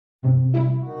Alright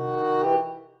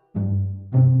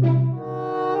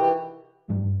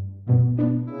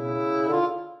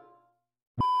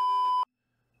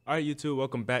YouTube,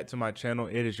 welcome back to my channel.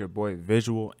 It is your boy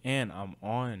Visual and I'm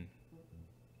on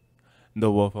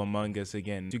The Wolf Among Us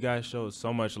again. You guys showed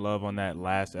so much love on that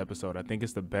last episode. I think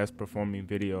it's the best performing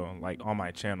video like on my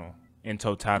channel in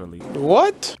totality.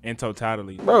 What? In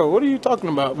totality. Bro, what are you talking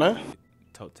about, man?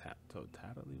 Totality? What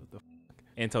the fuck?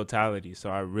 In totality. So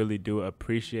I really do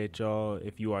appreciate y'all.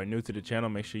 If you are new to the channel,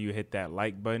 make sure you hit that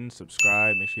like button,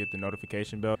 subscribe, make sure you hit the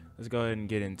notification bell. Let's go ahead and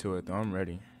get into it though. I'm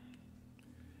ready.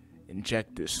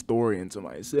 Inject this story into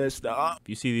my system. If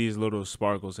you see these little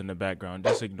sparkles in the background,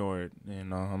 just ignore it. You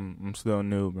know, I'm still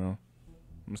new, bro.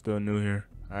 I'm still new here.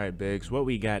 All right, Biggs, what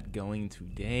we got going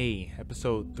today?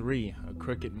 Episode 3, A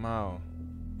Crooked Mile.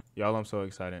 Y'all, I'm so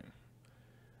excited.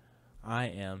 I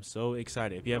am so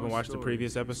excited. If you haven't watched the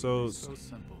previous episodes,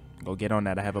 go get on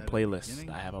that. I have a playlist.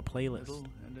 I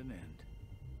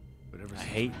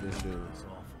hate this dude.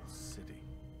 Awful city.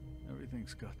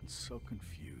 Everything's gotten so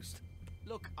confused.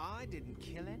 Look, I didn't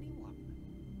kill anyone.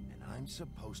 And I'm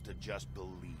supposed to just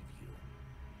believe you.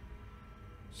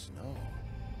 Snow.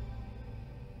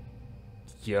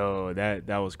 Yo,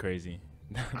 that was crazy.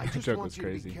 I That just joke want was you to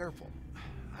crazy. be careful.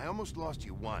 I almost lost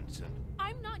you once, and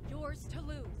I'm not yours to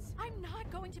lose. I'm not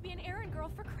going to be an errand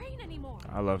girl for Crane anymore.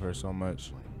 I love her so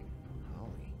much. like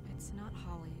Holly. It's not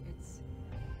Holly, it's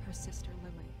her sister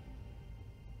Lily.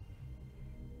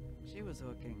 She was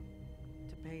looking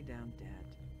to pay down debt.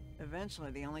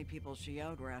 Eventually, the only people she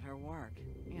owed were at her work.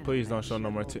 You know, Please that don't show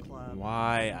no more. shithole club.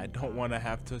 Why? I don't want to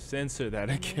have to censor that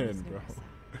again, bro.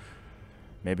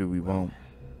 Maybe we won't.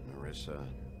 Marissa,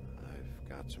 I've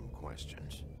got some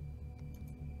questions.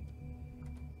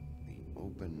 The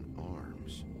open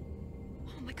arms.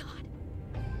 Oh my god.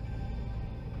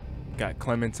 Got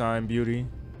Clementine Beauty.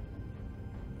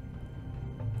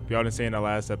 If y'all didn't see in the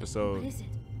last What episode, is it?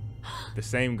 the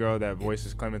same girl that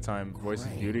voices Clementine voices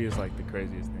Beauty is like the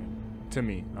craziest thing. To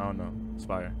me, I don't know. It's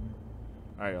fire.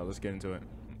 Alright, y'all, let's get into it.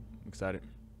 I'm excited.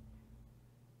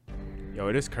 Yo,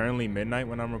 it is currently midnight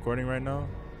when I'm recording right now.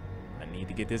 I need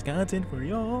to get this content for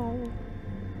y'all.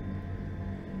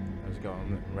 Let's go.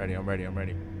 I'm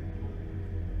ready.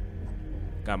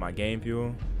 Got my game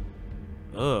fuel.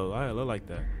 Oh, I look like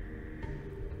that.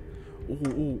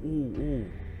 Ooh.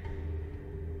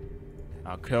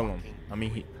 I'll kill him. I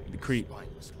mean, the creep.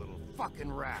 Spineless little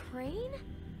fucking rat. Crane?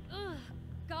 Ugh.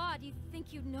 God, you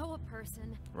think you know a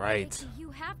person. Right. So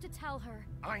you have to tell her.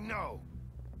 I know.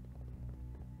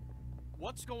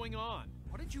 What's going on?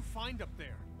 What did you find up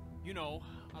there? You know,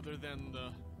 other than the...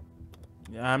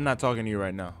 Yeah, I'm not talking to you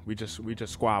right now. We just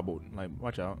squabbled. Like,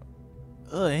 watch out.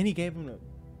 And he gave him the...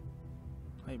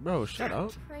 Like, bro, shut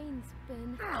up. Crane's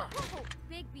been... Oh,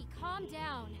 Bigby, calm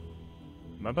down.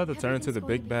 Am I about to turn into Everything's the going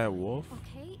big to be bad fine, wolf?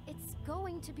 Okay, it's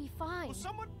going to be fine. Will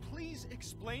someone please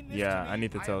explain this Yeah, to me? I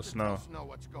need to I tell have to Snow. tell Snow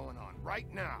what's going on right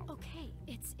now. Okay,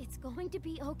 it's going to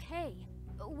be okay.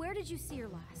 Where did you see her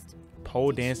last?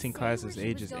 Pole Did she dancing say classes where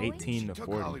she was ages going? 18 to Took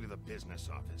 40. Holly to the business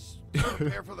office. to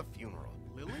Prepare for the funeral.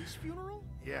 Lily's funeral?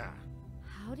 Yeah.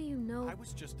 How do you know? I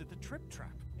was just at the Trip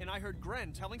Trap, and I heard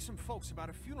Gren telling some folks about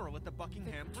a funeral at the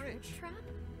Buckingham Bridge. Trap?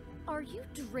 Are you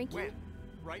drinking? When?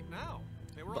 Right now.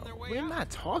 They were on their way We're out. not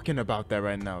talking about that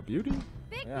right now, Beauty.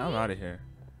 Bigby! Yeah, I'm out of here.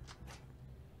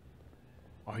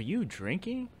 Are you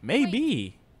drinking?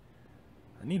 Maybe.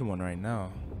 I need one right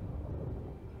now.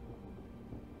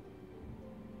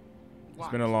 It's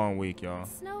been a long week, y'all.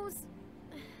 Snow's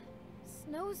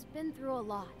been through a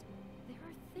lot. There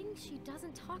are things she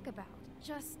doesn't talk about.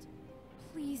 Just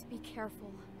please be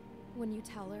careful when you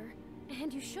tell her.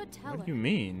 And you should tell her. What do you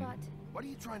mean? But What are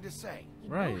you trying to say? you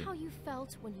Right. know how you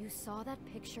felt when you saw that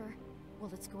picture?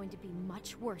 Well, it's going to be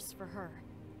much worse for her.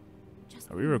 Just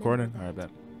Are we remember recording? that. Alright, bet.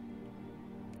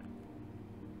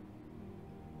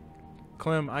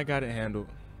 Clem, I got it handled.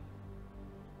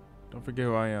 Don't forget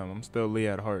who I am. I'm still Lee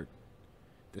at heart.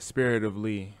 The spirit of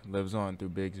Lee lives on through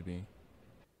Bigsby.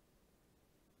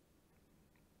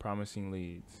 Promising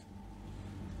leads.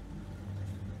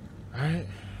 Alright.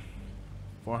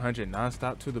 400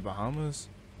 nonstop to the Bahamas?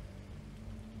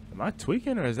 Am I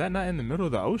tweaking or is that not in the middle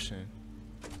of the ocean?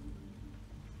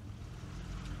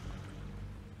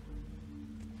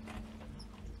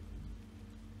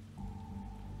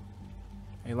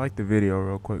 Hey, like the video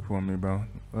real quick for me, bro.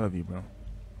 Love you, bro. I'm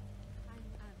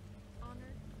honored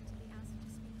to be asked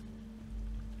to speak to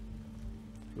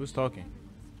you. Who's talking?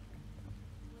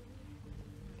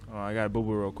 Oh, I got a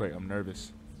boo-boo real quick. I'm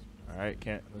nervous. Alright,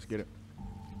 can't. Let's get it.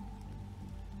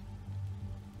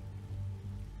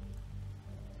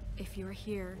 If you're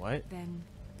here, What? then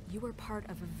You were part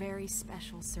of a very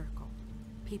special circle.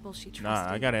 People she trusted.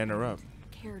 Nah, I gotta interrupt.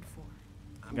 Cared for.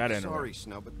 I'm Gotta interrupt. sorry,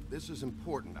 Snow, but this is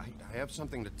important. I have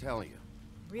something to tell you.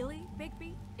 Really,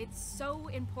 Bigby? It's so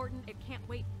important it can't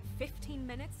wait 15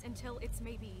 minutes until it's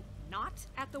maybe not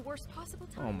at the worst possible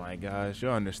time? Oh my gosh,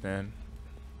 you'll understand.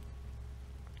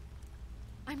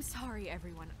 I'm sorry,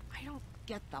 everyone. I don't...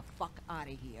 Get the fuck out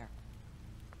of here.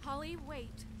 Holly,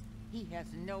 wait. He has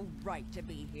no right to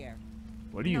be here.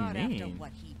 What do you Not after mean?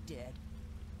 what he did.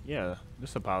 Yeah,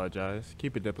 just apologize.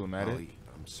 Keep it diplomatic. Holly,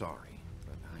 I'm sorry,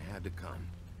 but I had to come.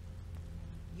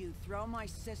 You throw my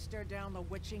sister down the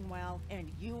witching well, and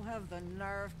you have the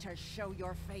nerve to show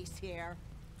your face here?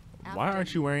 Why After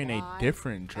aren't you wearing a lied?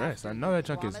 different dress? I After know you that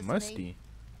junk is promised musty. me?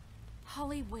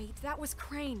 Holly, wait. That was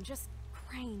Crane. Just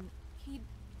Crane. He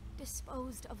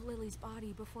disposed of Lily's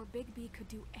body before Bigby could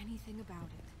do anything about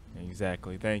it.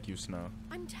 Exactly. Thank you, Snow.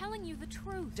 I'm telling you the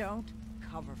truth. Don't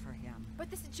cover for him. But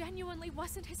this genuinely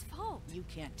wasn't his fault. You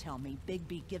can't tell me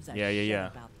Bigby gives a Yeah, shit yeah.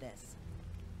 about this.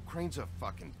 Crane's a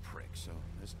fucking prick, so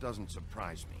this doesn't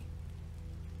surprise me.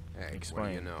 Hey, what do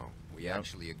Explain. you know? We Yep.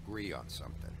 actually agree on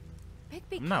something.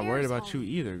 Bigby I'm not worried cares, about you Holly.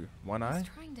 either. One eye? He's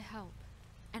trying to help.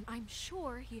 And I'm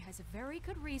sure he has a very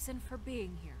good reason for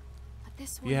being here. But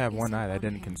this If you have one isn't eye, that on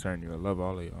didn't him. concern you. I love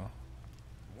all of y'all.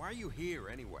 Why are you here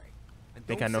anyway? And I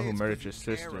think don't I know say who it's murdered 'cause your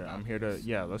you care sister. about I'm here to this.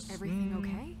 let's Everything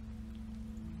okay?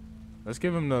 Let's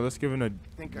give him the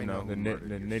think you I know, know the who murdered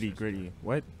your nitty gritty. sister.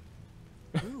 What?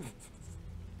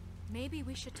 Maybe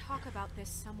we should talk about this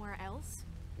somewhere else?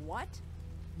 What?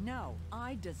 No,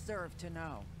 I deserve to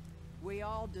know. We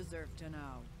all deserve to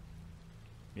know.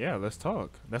 Yeah, let's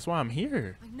talk. That's why I'm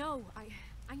here.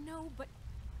 I know, but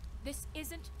this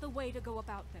isn't the way to go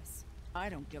about this. I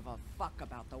don't give a fuck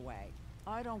about the way.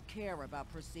 I don't care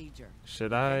about procedure. Should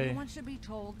If I? anyone should be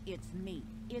told it's me.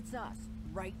 It's us.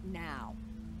 Right now.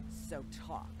 So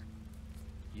talk.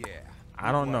 Yeah.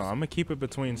 I don't know. was. I'm gonna keep it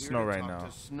between I'm here Snow to right talk now.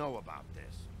 to Snow about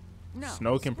this. No,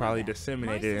 Snow can screw probably that.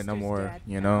 disseminate My it in a sister's more, dead,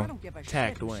 you and know, I don't give a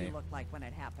tact shit who way. she looked like when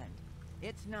it happened.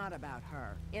 It's not about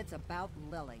her. It's about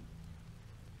Lily.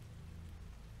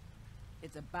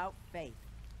 It's about Faith.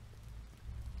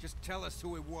 Just tell us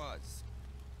who it was.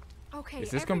 Okay,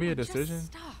 Is this gonna be a everyone, just decision?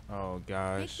 Stop. Oh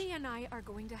gosh. Bigby and I are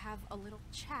going to have a little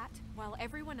chat while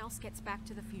everyone else gets back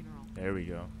to the funeral. There we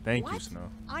go. Thank you, What? Snow.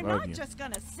 I'm Love not you. just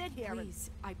gonna sit here and...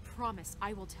 Please, I promise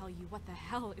I will tell you what the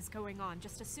hell is going on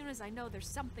just as soon as I know there's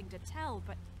something to tell,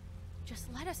 but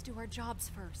just let us do our jobs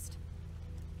first.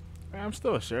 I'm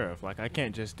still a sheriff. Like I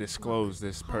can't just disclose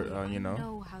this Holly, I you know,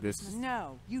 know how this this must-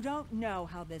 No, you don't know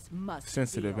how this must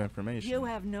sensitive feel. information. You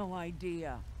have no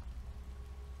idea.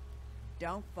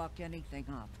 Don't fuck anything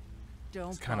up. Don't.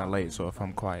 It's kind of bother late, so if I'm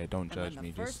anybody. quiet, don't And judge when me.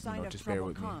 the first Just sign of just bear trouble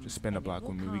with me. comes, Just spin a and it block will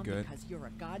with me. We come good. Because you're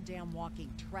a goddamn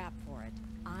walking trap for it.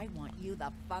 I want you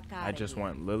the fuck out I of just here.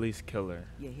 want Lily's killer.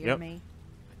 You hear Yep. me?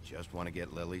 I just want to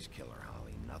get Lily's killer,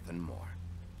 Holly. Nothing more.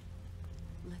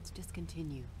 Let's just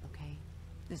continue, okay?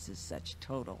 This is such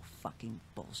total fucking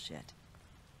bullshit.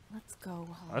 Let's go,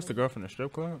 Holly. Oh, that's the girl from the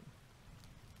strip club?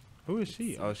 Who is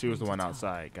she? Oh, she was the one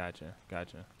outside. Gotcha.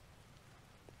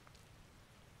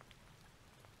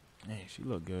 Hey, she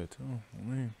look good too. Oh,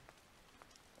 man.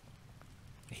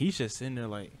 He's just sitting there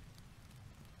like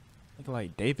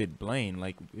David Blaine.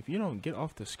 Like, if you don't get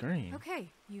off the screen. Okay,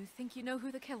 you think you know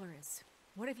who the killer is.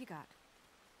 What have you got?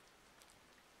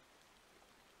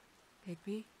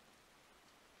 Bigby?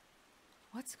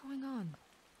 What's going on?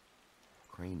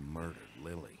 Crane murdered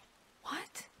Lily.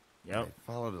 What? Yep.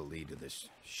 I followed a lead to this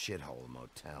shithole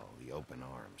motel, the Open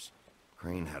Arms.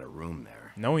 Crane had a room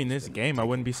there. Knowing He's this been game, I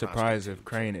wouldn't be taking surprised if prostitutes,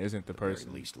 Crane isn't the at very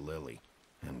person. least Lily,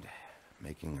 and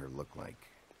making her look like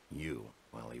you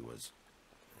while he was,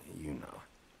 you know.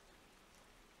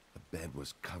 The bed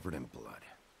was covered in blood.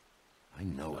 I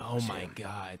know it Oh was my him.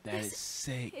 god, that is This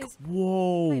sick. is-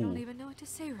 Whoa. I don't even know what to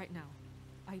say right now.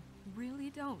 I really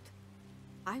don't.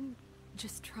 I'm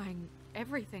just trying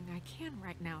everything I can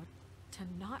right now to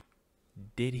not...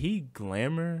 Did he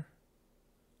glamour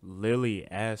Lily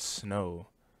as Snow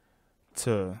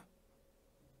and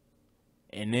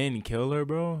then kill her,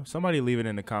 bro? Somebody leave it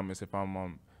in the comments if I'm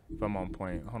on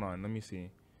point. Hold on, let me see.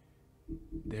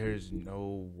 There's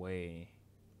no way.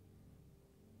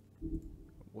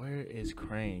 Where is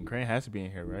Crane? Crane has to be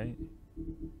in here, right?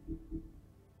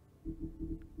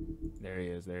 There he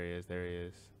is.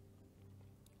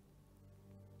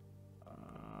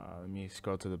 Let me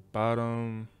scroll to the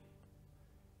bottom.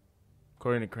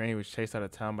 According to Crane, he was chased out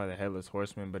of town by the Headless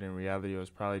Horseman, but in reality, it was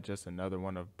probably just another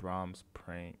one of Brahm's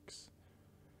pranks.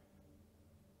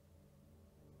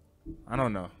 I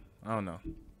don't know.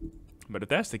 But if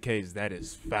that's the case, that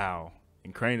is foul.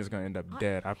 And Crane is gonna end up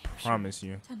dead. I promise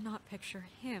you. To not picture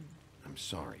him. I'm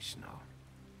sorry, Snow.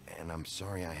 And I'm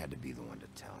sorry I had to be the one to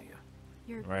tell you.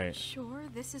 You're Right. sure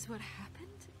this is what happened?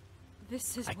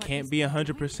 This is I what can't he's be been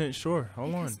 100% sure.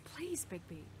 Hold Because on. please,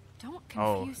 Bigby, don't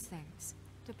Oh. confuse things.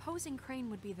 Deposing Crane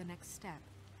would be the next step.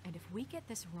 And if we get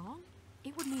this wrong,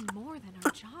 it would mean more than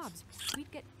our jobs.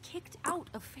 We'd get kicked out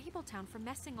of Fabletown for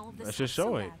messing all of this Let's up just show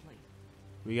so it. badly.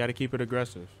 We gotta keep it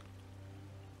aggressive.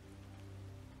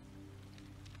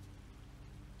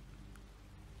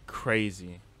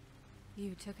 Crazy.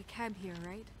 You took a cab here,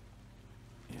 right?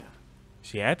 Yeah.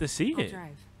 She had to see I'll it.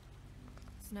 drive.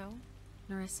 Snow,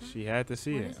 Narissa? She had to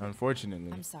see What it, is it?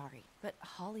 unfortunately. I'm sorry, but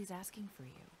Holly's asking for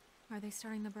you. Are they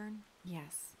starting the burn?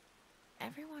 Yes.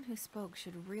 Everyone who spoke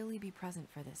should really be present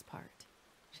for this part.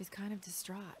 She's kind of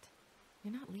distraught.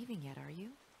 You're not leaving yet, are you?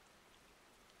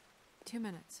 2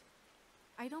 minutes.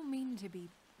 I don't mean to be,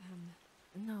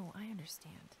 No, I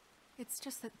understand. it's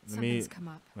just that Let me- something's come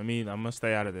up. I'm gonna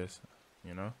stay out of this,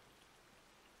 you know?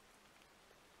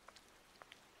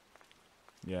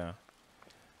 Yeah.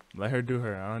 Let her do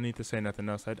her. I don't need to say nothing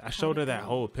else. I showed her that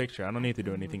whole picture. I don't need to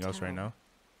do anything else right now.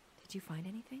 Did you find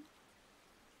anything?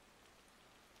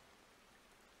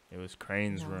 It was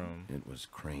Crane's No. room. It was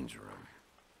Crane's room.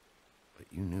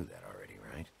 But you knew that already,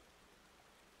 right?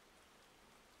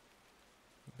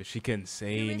 But she couldn't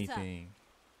say Narissa. anything.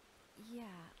 Yeah,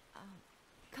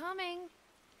 coming.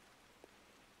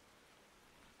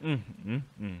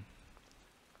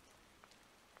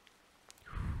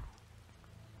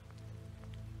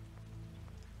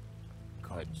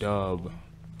 A dub.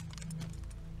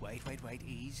 Wait,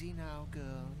 easy now,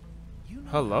 girl. You know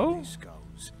Hello? how this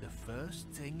goes. The first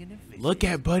thing in a visit. Look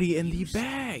at Buddy in the you say,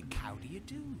 bag. How do you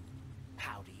do?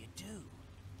 How do you do?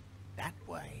 That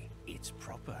way, it's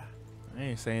proper. I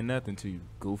ain't saying nothing to you,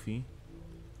 Goofy.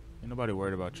 Ain't nobody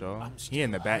worried about y'all. I'm He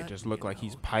in the still back hurt, just look you like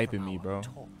he's know, piping from me, our bro.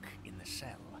 Talk in the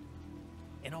cell.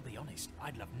 And I'll be honest,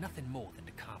 I'd love nothing more than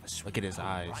to carve a sweet Look at his hole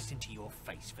eyes. right into your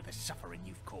face for the suffering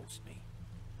you've caused me.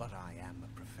 But I am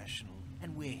a professional,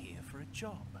 and we're here for a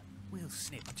job. We'll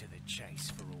snip to the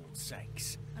chase for all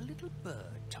sakes. A little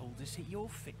bird told us that you're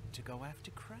fit to go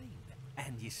after Crane.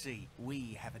 And you see,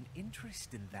 we have an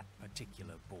interest in that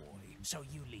particular boy. So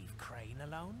you leave Crane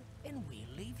alone, and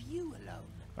we'll leave you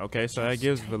alone. Okay, so that Just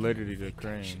gives take validity a to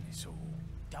vacation Crane. is all.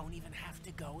 Don't even have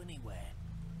to go anywhere.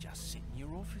 Just sit in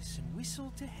your office and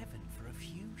whistle to heaven for a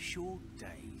few short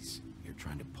days. You're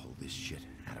trying to pull this shit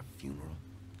at a funeral?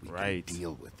 We Right. can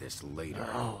deal with this later.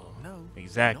 Oh, No,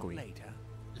 exactly. not later.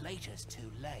 Later's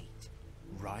too late.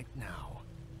 Right now.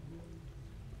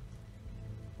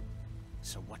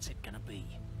 So what's it gonna be?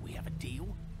 We have a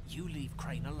deal? You leave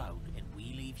Crane alone, and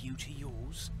we leave you to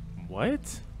yours?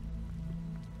 What?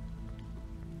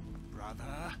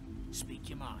 Brother, speak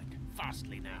your mind.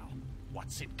 Fastly now.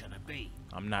 What's it gonna be?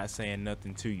 I'm not saying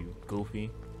nothing to you,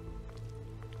 Goofy.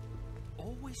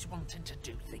 Always wanting to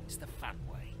do things the fun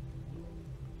way.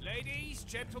 Ladies,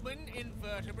 gentlemen,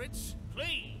 invertebrates,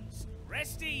 please,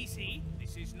 rest easy.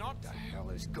 This is not... What the hell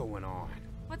is going on?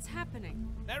 What's happening?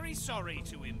 Very sorry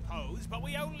to impose, but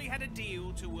we only had a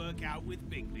deal to work out with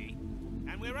Bigby.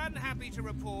 And we're unhappy to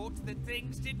report that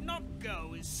things did not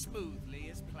go as smoothly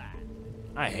as planned.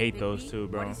 I hate those Bigby, two,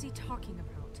 bro. What is he talking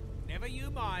about? Never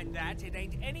you mind that, it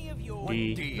ain't any of your...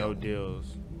 No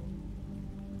deals.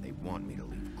 They want me to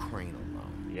leave Crane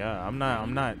alone. Yeah, I'm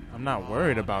not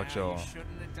worried about now, y'all. You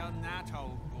shouldn't have done that,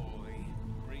 old boy.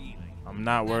 Really. I'm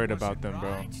not worried That about wasn't them,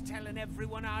 bro. right, telling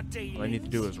everyone our dealings. All I need to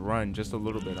do is run just a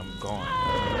little bit. I'm gone.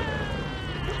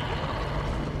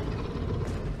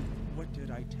 What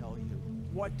did I tell you?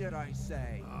 What did I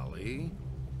say? Ollie?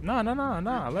 Nah.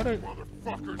 Let her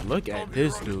look at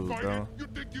this dude, bro. You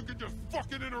think you can just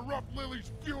fucking interrupt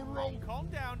Lily's funeral? Calm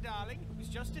down, darling. It was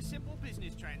just a simple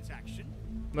business transaction.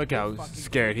 Look how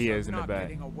scared he is in the Not back.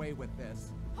 getting away with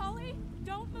this. Holly,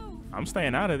 don't move. I'm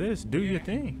staying out of this. Do your Yeah,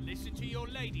 thing. Listen to your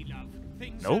lady love.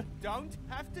 Things Nope. don't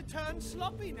have to turn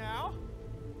sloppy now.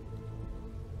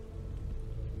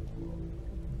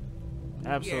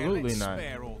 Absolutely yeah, let's not.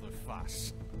 Spare all the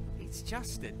fuss. It's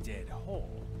just a dead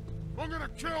hole. I'm gonna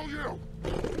kill you!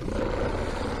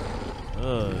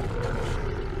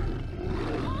 Ugh.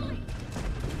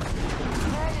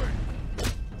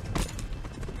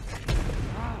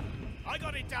 I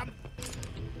got it done.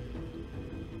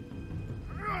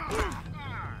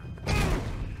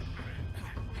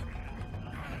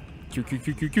 Q.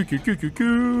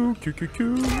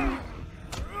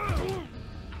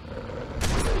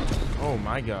 Oh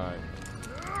my god.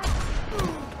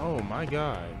 Oh my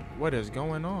god. What is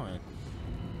going on?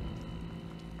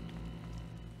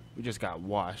 We just got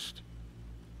washed.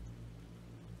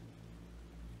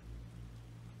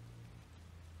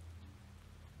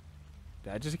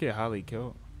 Did I just get Holly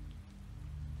killed?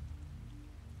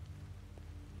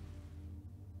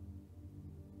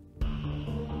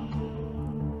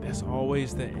 That's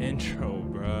always the intro,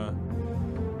 bruh.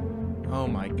 Oh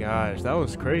my gosh, that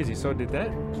was crazy. So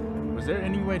was there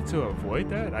any way to avoid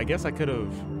that? I guess I could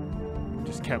have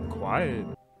just kept quiet.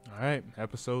 All right,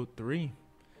 episode 3.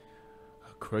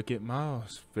 A Crooked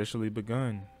Mouse officially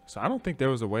begun. So I don't think there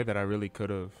was a way that I really could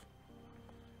have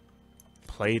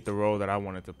played the role that I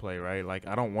wanted to play, right? Like,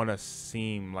 I don't want to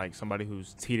seem like somebody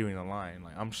who's teetering the line.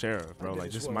 Like, I'm sheriff, bro.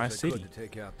 Like, this is my city. To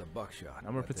take out the buckshot,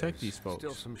 I'm gonna protect these folks.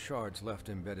 Still some shards left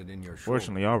embedded in your shoulder.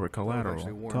 Fortunately, y'all were collateral.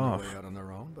 They'll worn their way out on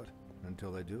their own, but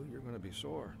until they do, you're gonna be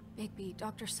sore. Bigby,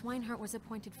 Dr. Swinehart was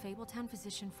appointed Fabletown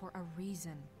physician for a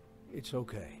reason. It's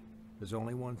okay. There's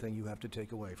only one thing you have to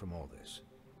take away from all this.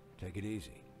 Take it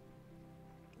easy.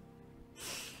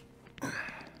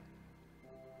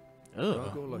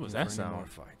 Ugh, what was that sound? More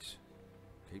fights.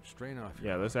 Keep strain off.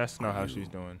 Yeah, let's ask Snow how she's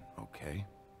doing. Okay.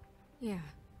 Yeah,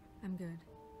 I'm good.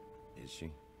 Is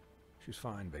she? She's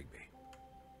fine, Bigby.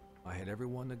 I had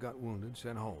everyone that got wounded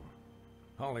sent home.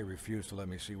 Holly refused to let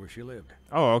me see where she lived.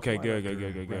 Oh, okay, So I good, left good, her good,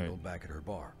 and good, Grendel good. back at her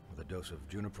bar with a dose of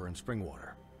juniper and spring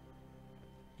water.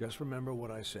 Just remember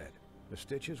what I said. The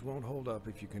stitches won't hold up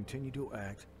if you continue to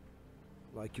act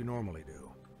like you normally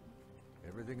do.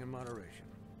 Everything in moderation.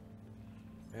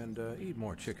 And eat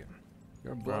more chicken.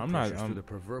 Your Bro, blood I'm not. pressure's through the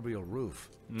proverbial roof.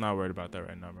 I'm not worried about that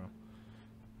right now, bro.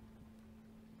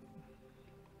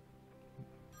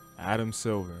 Adam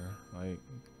Silver, like.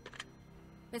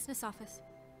 Business office.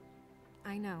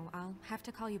 I know, I'll have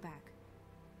to call you back.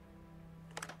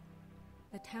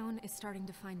 The town is starting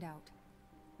to find out.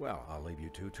 Well, I'll leave you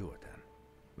two to it then.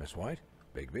 Miss White,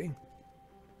 Bigby.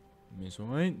 Miss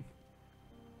White.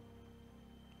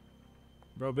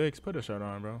 Bro, Biggs, put a shirt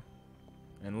on, bro.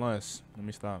 Unless, let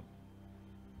me stop.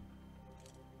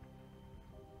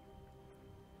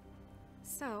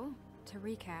 So, to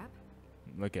recap.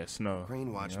 Look at Snow.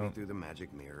 Crane watched me through the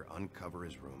magic mirror uncover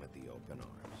his room at the open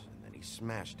arms, and then he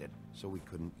smashed it so we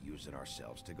couldn't use it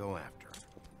ourselves to go after him.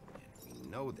 And we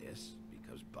know this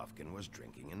because Buffkin was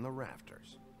drinking in the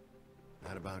rafters.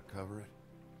 That about cover it?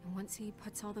 And once he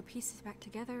puts all the pieces back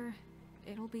together,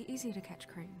 it'll be easy to catch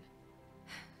Crane.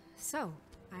 So,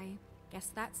 I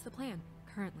guess that's the plan,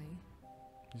 currently.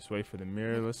 Just wait for the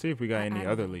mirror. Let's see if we got any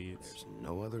other leads. There's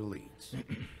no other leads.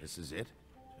 This is it.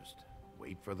 Just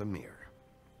wait for the mirror.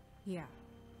 Yeah.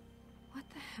 What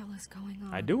the hell is going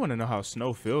on? I do want to know how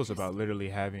Snow feels about literally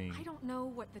having I don't know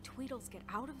what the Tweedles get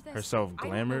out of this. herself I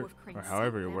don't know glamored, if Crane or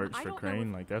however sent it them. works I for don't know Crane.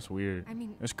 if- Like, that's weird. I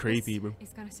mean, that's creepy, this bro.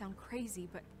 It's gonna sound crazy,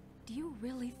 but do you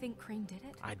really think Crane did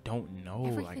it? I don't know.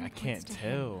 Everything Like, I points can't to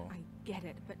him. tell. I get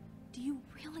it, but do you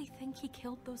really think he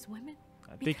killed those women?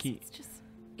 I Because think he. it's just,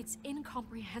 it's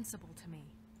incomprehensible to me.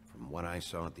 From what I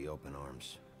saw at the open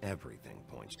arms, everything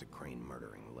points to Crane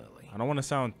murdering Lily. I don't want to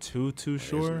sound too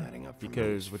sure adding up from because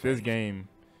Lily's with this fate. game,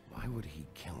 Why would he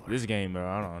kill her? this game, bro,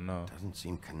 I don't know. Doesn't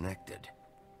seem connected.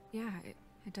 Yeah,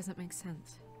 it doesn't make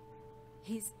sense.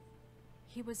 He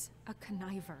was a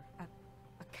conniver,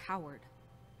 a coward,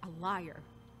 a liar.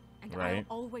 And Right.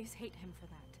 I'll always hate him for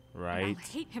that. And Right. I'll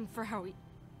hate him for how he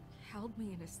held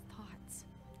me in his thoughts.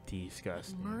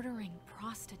 Disgusting. Murdering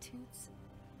prostitutes.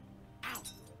 Ow!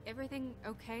 Everything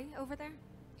okay over there?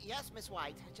 Yes, Miss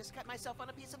White. I just cut myself on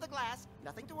a piece of the glass.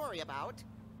 Nothing to worry about.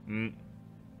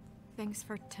 Thanks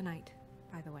for tonight,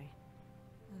 by the way.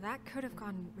 That could have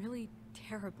gone really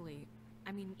terribly.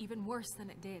 I mean, even worse than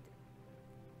it did.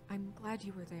 I'm glad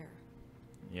you were there.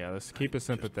 Yeah, let's keep it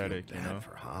sympathetic, you Bad know.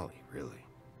 for Holly, really.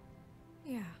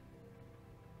 Yeah.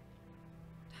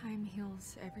 Time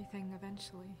heals everything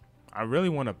eventually. I really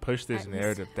want to push this At least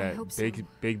narrative I that hope so,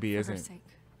 Bigby for her isn't sake.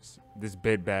 this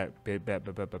big bad. Be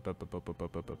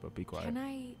quiet. Can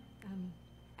I,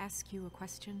 ask you a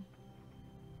question?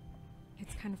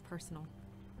 It's kind of personal.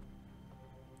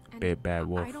 And Big bad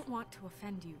wolf. I don't want to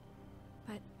offend you,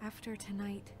 but after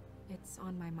tonight, it's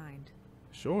on my mind.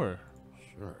 Sure.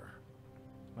 Sure.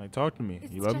 Like, talk to me.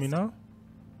 It's You love me just- now?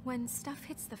 When stuff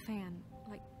hits the fan,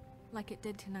 like it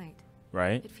did tonight,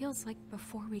 Right. it feels like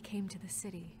before we came to the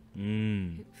city.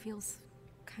 Mm. It feels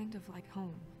kind of like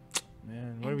home.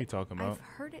 Man, what are we talking about? I've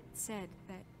heard it said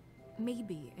that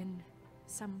maybe in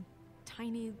some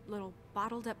tiny little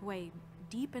bottled up way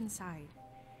deep inside,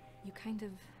 you kind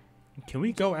of Can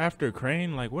we go after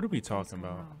Crane? Like, what are we talking go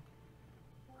about? wrong.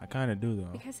 I kind of do,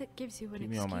 though. because it gives you an Keep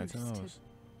me on my excuse to toes.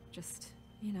 just,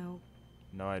 you know,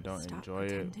 No, I don't Stop enjoy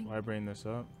pretending. it. Why bring this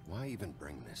up? Why even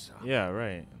bring this up? Yeah,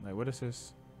 right. Like, what is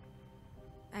this?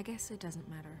 I guess it doesn't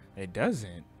matter. It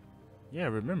doesn't. Yeah,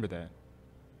 remember that.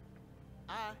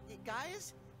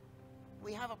 Guys?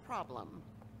 We have a problem.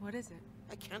 What is it?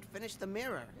 I can't finish the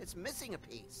mirror. It's missing a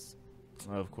piece.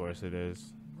 Of course it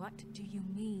is. What do you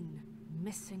mean,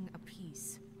 missing a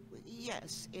piece?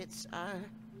 Yes, it's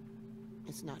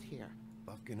not here.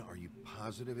 Buffkin, are you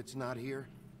positive it's not here?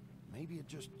 Maybe it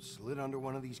just slid under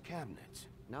one of these cabinets.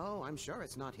 No, I'm sure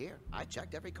it's not here. I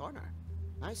checked every corner.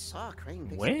 I saw Crane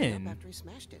pick When? something up after he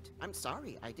smashed it. I'm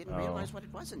sorry, I didn't realize what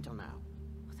it was until now.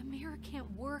 Well, the mirror can't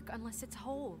work unless it's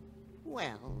whole.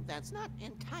 Well, that's not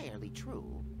entirely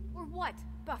true. Or what,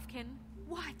 Buffkin?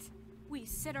 What? We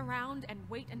sit around and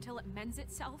wait until it mends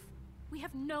itself? We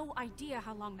have no idea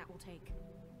how long that will take.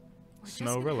 We're just Snow,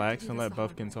 gonna have to relax do and this let the hard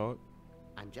Buffkin way. talk.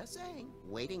 I'm just saying,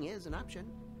 waiting is an option.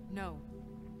 No.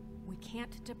 We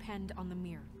can't depend on the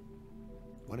mirror.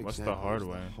 What What's exactly the hard is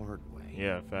way? The hard way?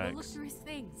 Yeah, We'll look facts. through his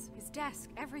things, his desk,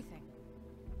 everything.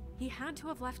 He had to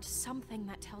have left something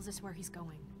that tells us where he's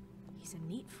going. He's a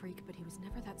neat freak, but he was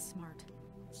never that smart.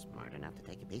 Smart enough to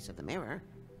take a piece of the mirror.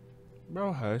 Bro,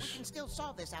 We hush. can still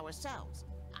solve this ourselves.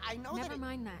 I know Never that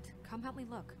mind that. Come help me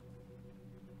look.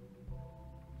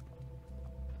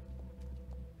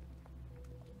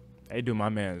 They do my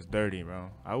man's dirty, bro.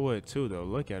 I would too, though.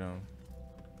 Look at him.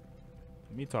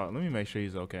 Let me talk. Let me make sure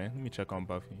he's okay. Let me check on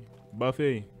Buffy.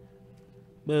 Buffy.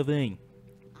 Buffy.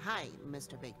 Hi,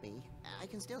 Mr. Bigby. I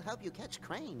can still help you catch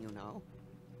Crane, you know.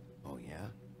 Oh, yeah?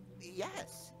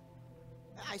 Yes.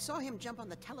 I saw him jump on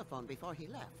the telephone before he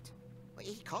left.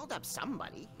 He called up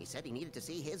somebody. He said he needed to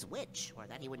see his witch, or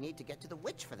that he would need to get to the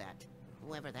witch for that.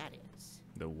 Whoever that is.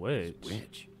 The witch.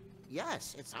 Witch?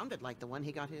 Yes, it sounded like the one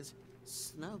he got his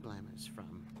snow glamours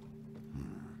from.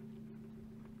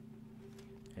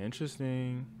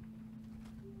 Interesting.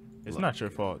 It's Look, not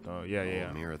your fault, though. Yeah, the yeah, whole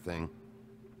yeah. mirror thing.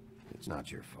 It's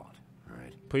not your fault, all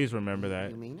right? Please remember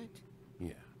that. You mean it?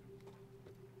 Yeah.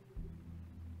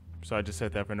 So I just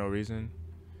said that for no reason.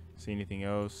 See anything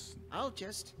else? I'll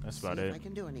just That's see about if it. I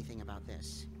can do anything about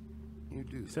this. You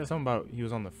do. He said something about he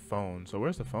was on the phone. So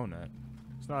where's the phone at?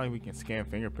 It's not like we can scan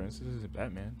fingerprints. This is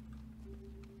Batman.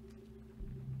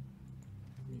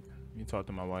 Let me talk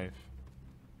to my wife.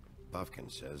 Buffkin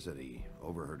says that he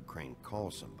overheard Crane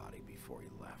call somebody before he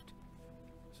left.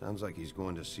 Sounds like he's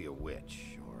going to see a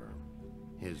witch, or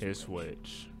His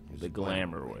witch. His The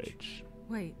glamour witch.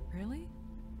 Wait, really?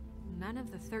 None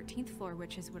of the 13th floor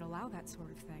witches would allow that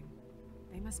sort of thing.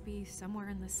 They must be somewhere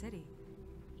in the city.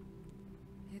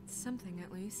 It's something,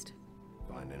 at least.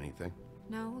 Find anything?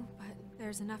 No, but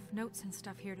there's enough notes and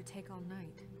stuff here to take all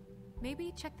night.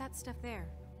 Maybe check that stuff there.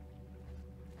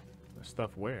 The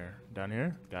stuff where? Down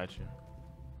here? Gotcha.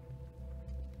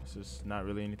 This is not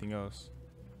really anything else.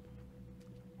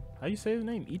 How you say his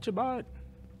name? Ichabod?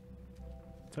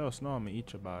 Tell Snow I'm an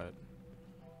Ichabod.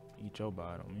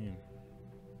 Ichabod on me.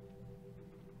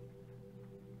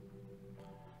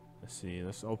 Let's see.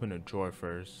 Let's open the drawer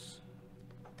first.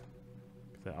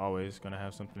 They're always gonna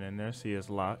have something in there. See, it's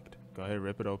locked. Go ahead,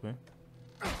 rip it open.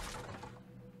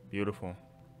 Beautiful.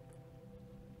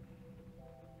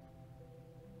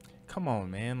 Come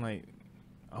on, man. Like,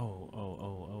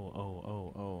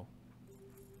 oh.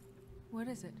 What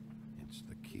is it? It's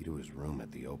the key to his room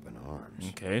at the Open Arms.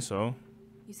 Okay, so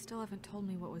You still haven't told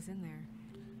me what was in there.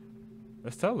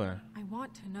 let's tell her. I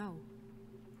want to know.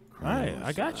 Alright, Crane I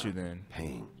was, got you then.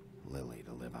 Paying Lily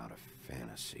to live out a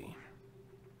fantasy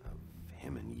of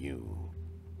him and you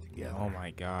together. Oh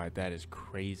my god, that is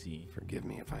crazy. Forgive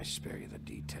me if I spare you the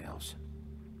details.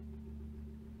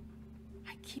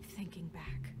 I keep thinking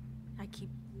back. I keep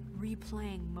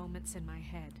replaying moments in my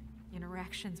head.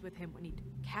 Interactions with him when he'd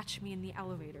catch me in the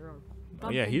elevator or Oh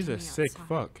bump yeah, he's into a me sick outside.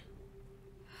 fuck.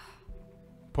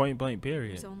 Point blank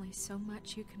period. There's only so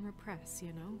much you can repress,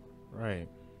 you know? Right.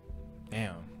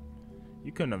 Damn.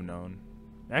 You couldn't have known.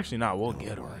 Actually, not. We'll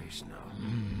get him. Worries, no.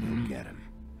 You'll get him.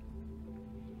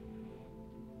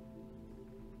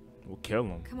 We'll kill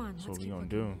him. Come on, That's let's what we keep gonna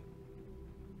looking. do.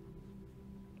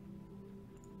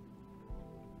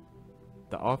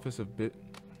 The Office of Bit.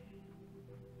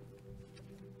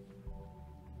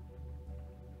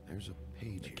 There's a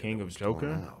page here King that of was torn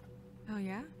Joker? out. Oh,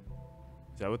 yeah?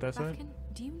 Is that what that said? Buffkin,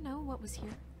 do you know what was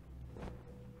here?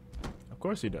 Of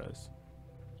course he does.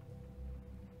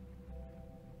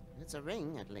 It's a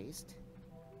ring, at least.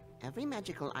 Every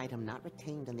magical item not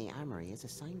retained in the armory is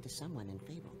assigned to someone in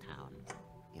Fabletown.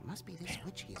 It must be this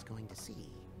witch he's going to see.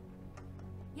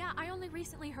 Yeah, I only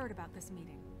recently heard about this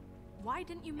meeting. Why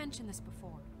didn't you mention this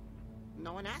before?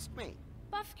 No one asked me.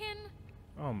 Buffkin!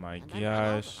 Oh my And I ran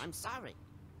over. gosh. I'm sorry.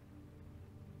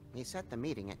 He set the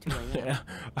meeting at 2 a.m. Yeah.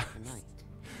 tonight.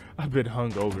 I've been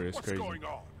hung over. It's What's crazy. going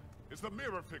on? Is the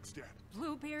mirror fixed yet?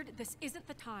 Bluebeard, this isn't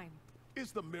the time.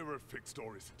 Is the mirror fixed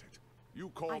or isn't it? You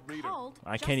called me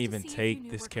I can't even take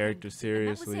this character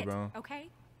seriously, bro. Okay?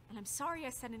 And I'm sorry I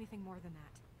said anything more than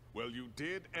that. Well, you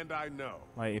did, and I know.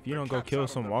 Like, if you The don't go cat's kill out of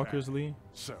some the walkers, bag. Lee,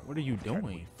 So, what are you can we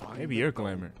doing? find Maybe the you're gold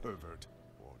Glamour. pervert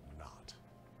or not?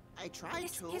 I tried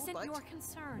This to, isn't but... your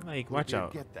concern. Like, watch Bluebeard,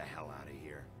 out. Get the hell out of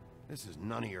here. This is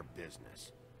none of your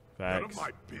business. None of Facts.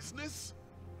 my business?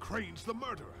 Crane's the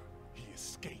murderer. He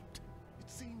escaped. It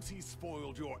seems he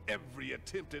spoiled your every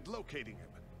attempt at locating him.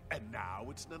 And now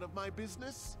it's none of my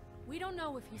business? We don't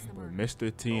know if he's the murderer.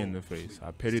 Mr. T in the face.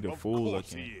 I pity the Of fool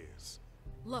course looking. he is.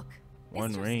 Look, One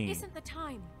this just ring. isn't the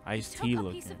time. Iced We tea took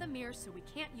a piece looking. of the mirror, so we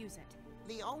can't use it.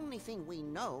 The only thing we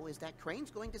know is that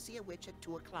Crane's going to see a witch at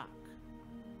 2 o'clock.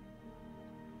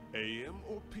 AM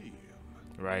or PM?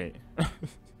 Right.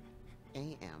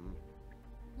 A.M.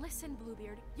 Listen,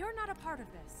 Bluebeard, you're not a part of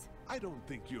this. I don't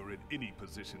think you're in any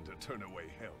position to turn away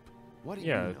help. What do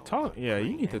Yeah, you know talk. about Yeah, you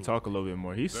Crane need to anyway? talk a little bit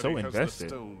more. He's That so he has invested. the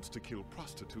stones to kill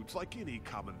prostitutes like any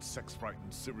common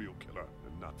sex-frightened serial killer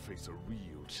and not face a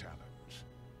real challenge.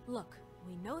 Look,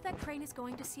 we know that Crane is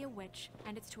going to see a witch,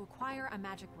 and it's to acquire a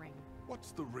magic ring.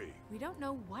 What's the ring? We don't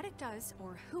know what it does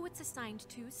or who it's assigned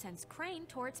to since Crane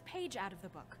tore its page out of the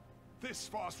book. This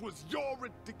farce was your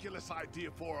ridiculous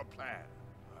idea for a plan.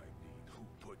 I mean,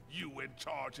 who put you in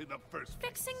charge in the first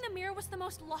place? Fixing the mirror was the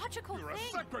most logical You're a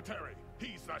thing. secretary.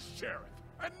 He's the sheriff.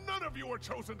 And none of you were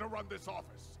chosen to run this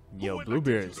office. Yo, Who elected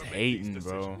Bluebeard's you to make hating, these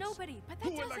bro. decisions? Nobody, but that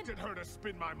Who doesn't... elected her to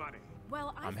spend my money?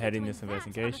 Well, I'm I've been heading doing this that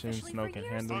investigation. unofficially Snow for can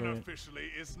years. handle it.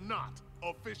 Unofficially is not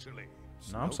officially.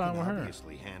 No, I'm Snow siding can with her.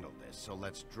 obviously handle this, so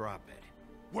let's drop it.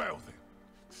 Well then,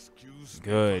 excuse me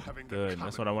Good, for having the good.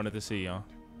 That's what I common- wanted to see, y'all.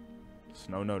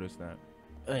 Snow noticed that.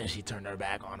 And she turned her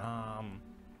back on him.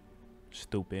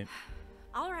 Stupid.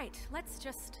 All right, let's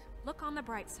just look on the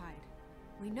bright side.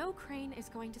 We know Crane is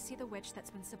going to see the witch that's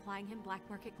been supplying him black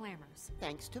market glamours.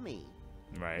 Thanks to me.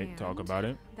 Right, talk And about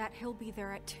it. That he'll be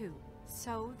there at 2.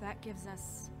 So that gives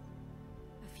us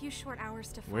a few short hours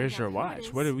to find Where's out your who watch? it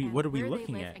is What are we- and what are we where they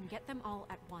looking live at? And get them all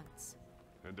at once.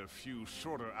 And a few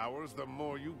shorter hours, the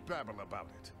more you babble about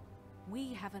it.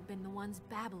 We haven't been the ones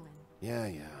babbling. Yeah.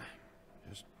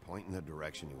 Just point in the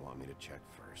direction you want me to check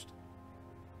first.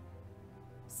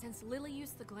 Since Lily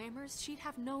used the glamours, she'd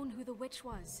have known who the witch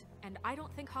was. And I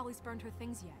don't think Holly's burned her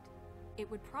things yet. It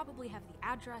would probably have the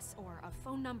address or a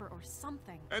phone number or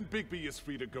something. And Bigby is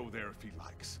free to go there if he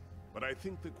likes. But I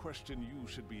think the question you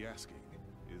should be asking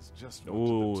is just what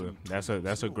Ooh, the two that's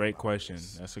twins a know great about question.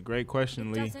 this. That's a great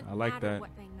question, It Lee. doesn't I like matter that.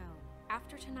 what they know.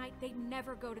 After tonight, they'd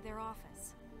never go to their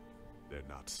office. They're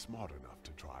not smart enough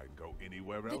to try and go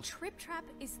anywhere The else. trip trap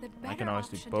is the can better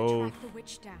honestly option to both. track the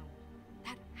witch down.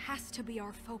 That has to be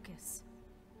our focus.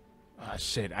 Ah,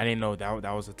 shit. I didn't know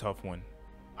that was a tough one.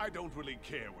 I don't really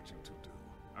care what you two do.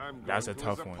 I'm going That's to a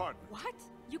tough his one. apartment. What?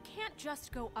 You can't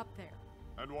just go up there.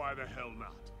 And why the hell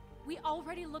not? We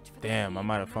already looked for the Damn, key, I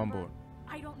might have remember? fumbled.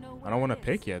 I don't know I don't want to where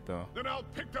it is. pick yet, though. Then I'll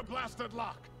pick the blasted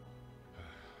lock.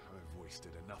 I've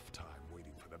wasted enough time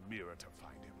waiting for the mirror to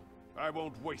find him. I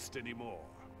won't waste any more.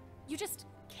 You just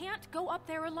can't go up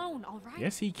there alone, all right?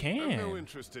 Yes, he I've can. no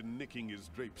interest in nicking his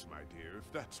drapes, my dear, if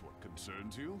that's what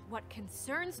concerns you. What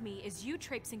concerns me is you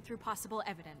traipsing through possible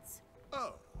evidence.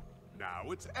 Oh, now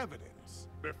it's evidence.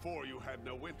 Before you had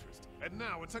no interest, and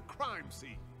now it's a crime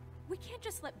scene. We can't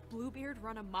just let Bluebeard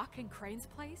run amok in Crane's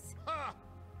place. Ha!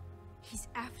 He's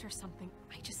after something.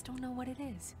 I just don't know what it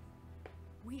is.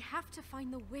 We have to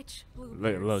find the witch, Look,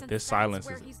 Bluebeard. look. since This that's silence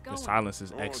where is he's the going. silence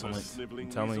is Or the excellent. sniveling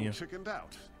I'm telling weasel you. chickened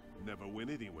out. Never went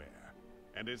anywhere.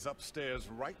 And is upstairs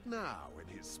right now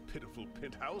in his pitiful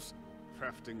penthouse,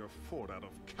 crafting a fort out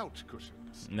of couch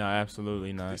cushions. No,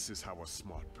 absolutely not. This is how a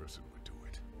smart person would do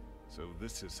it. So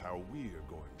this is how we're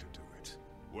going to do it.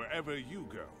 Wherever you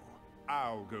go,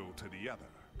 I'll go to the other.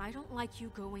 I don't like you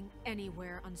going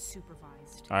anywhere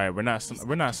unsupervised. All right, we're not He's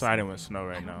we're not up to siding with something. Snow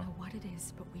right I don't now. know what it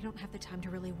is, but we don't have the time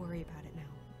to really worry about it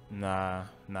now.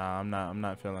 Nah, I'm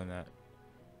not feeling that.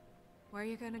 Where are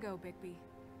you gonna go, Bigby?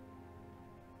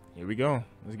 Here we go.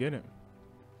 Let's get it.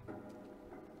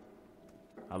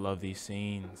 I love these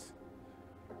scenes.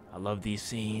 I love these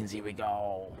scenes. Here we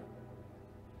go.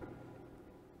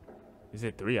 Is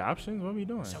it 3 options? What are we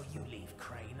doing? So you leave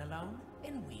Crane alone,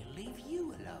 and we'll leave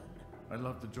you alone. I'd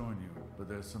love to join you, but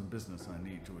there's some business I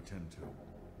need to attend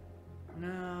to.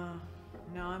 No,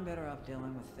 I'm better off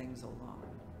dealing with things alone.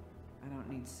 I don't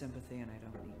need sympathy and I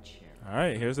don't need charity. All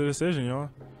right, here's the decision, y'all.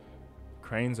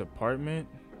 Crane's apartment,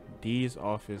 Dee's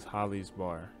office, Holly's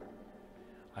bar.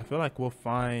 I feel like we'll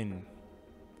find...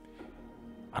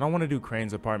 I don't want to do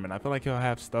Crane's apartment. I feel like he'll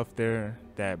have stuff there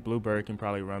that Bluebird can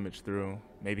probably rummage through.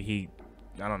 Maybe he,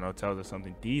 I don't know, tells us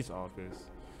something. Dee's office.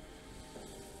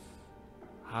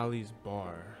 Holly's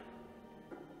Bar.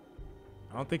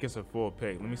 I don't think it's a full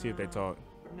pick. Let me see if they talk.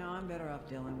 No, I'm better off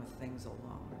dealing with things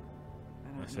alone. I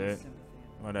don't That's need it. sympathy.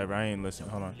 Whatever. I ain't listening.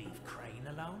 Hold on. Leave Crane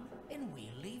alone, and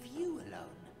we'll leave you alone.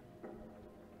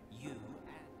 You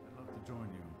I'd love to join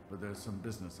you, but there's some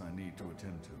business I need to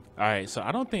attend to. All right. So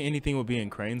I don't think anything will be in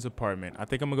Crane's apartment. I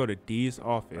think I'm gonna go to Dee's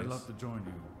office. I'd love to join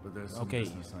you, but there's some Okay.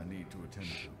 business I need to attend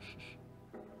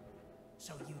to.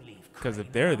 So you leave Because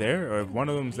if they're there, or if one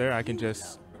of them's there, I can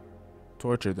just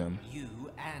torture them. You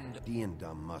and Dee and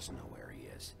Dumb must know where he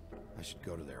is. I should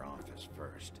go to their office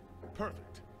first.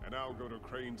 Perfect. And I'll go to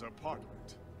Crane's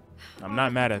apartment. I'm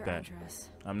not mad at Their that. address.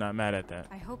 I'm not mad at that.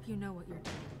 I hope you know what you're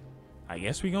doing. I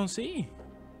guess we gonna see.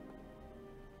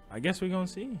 I guess we gonna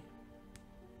see.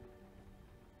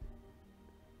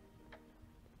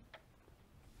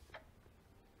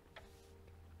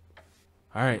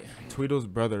 All right, Tweedle's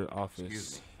brother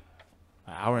office.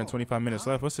 An hour and 25 minutes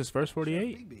left. What's his first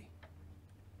 48? Bigby.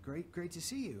 Great to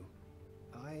see you.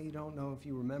 I don't know if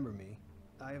you remember me.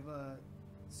 I've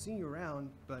seen you around,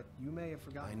 but you may have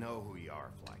forgotten. I know who you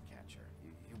are, Flycatcher.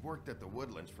 You've worked at the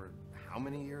Woodlands for how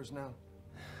many years now?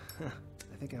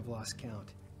 I think I've lost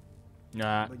count.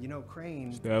 Nah. But you know,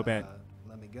 Crane Still bad.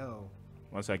 let me go.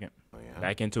 1 second. Oh, yeah?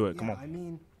 Back into it. Come Yeah, on. I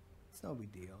mean, it's no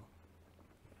big deal.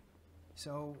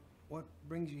 So, what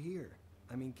brings you here?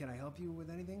 I mean, can I help you with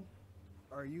anything?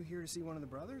 Are you here to see one of the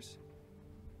brothers?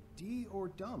 Dee or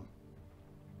Dumb?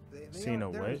 Seen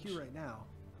a they're witch? here right now.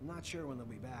 I'm not sure when they'll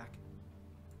be back.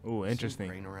 Ooh, interesting.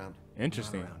 Crane around?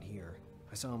 Interesting. Not around here.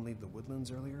 I saw him leave the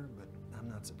Woodlands earlier, but I'm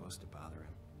not supposed to bother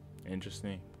him.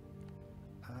 Interesting.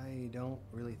 I don't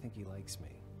really think he likes me.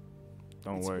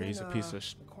 Don't It's worry, been, he's a piece of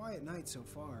a quiet night so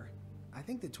far. I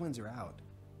think the twins are out,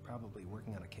 probably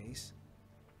working on a case.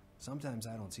 Sometimes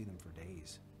I don't see them for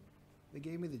days. They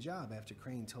gave me the job after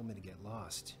Crane told me to get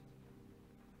lost.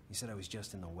 He said I was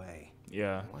just in the way.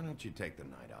 Yeah. Why don't you take the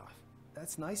night off?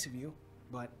 That's nice of you,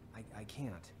 but I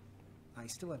can't. I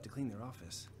still have to clean their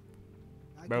office.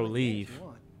 I Bro, can wait there if leave. you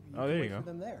want. Oh, can there you wait go. for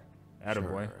them there.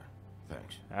 Attaboy. Sure.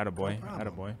 Thanks. Attaboy. No problem.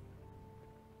 Attaboy.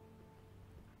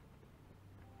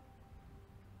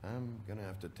 I'm gonna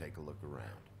have to take a look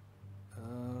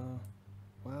around.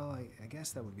 Well, I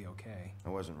guess that would be okay. I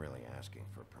wasn't really asking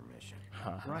for permission.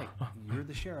 Right, you're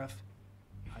the sheriff.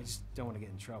 I just don't want to get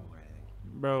in trouble or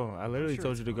anything. Bro, I literally sure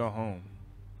told it's you to go home.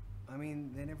 I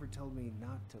mean, they never told me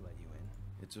not to let you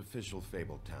in. It's official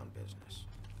Fabletown business.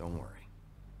 Don't worry.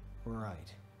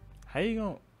 Right. How you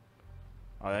gonna...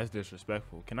 Oh, that's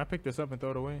disrespectful. Can I pick this up and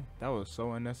throw it away? That was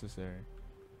so unnecessary.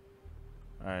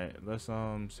 Alright, let's,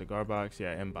 cigar box.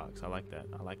 Yeah, inbox. I like that.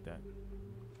 I like that.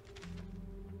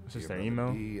 What's this, Dear their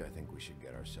Brother email? D, I think we should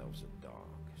get ourselves a dog.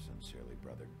 Sincerely,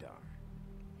 Brother Dar.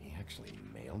 He actually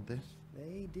mailed this?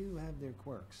 They do have their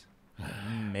quirks.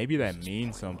 Maybe that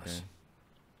means something.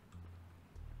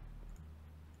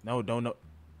 No, don't know.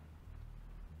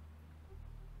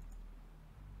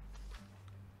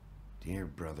 Dear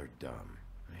Brother Dumb,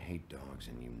 I hate dogs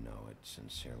and you know it.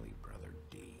 Sincerely, Brother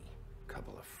D.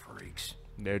 Couple of freaks.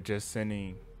 They're just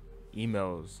sending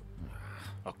emails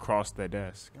across the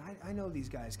desk. I know these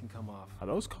guys can come off. Are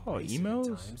those called racist at emails?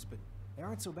 times, but they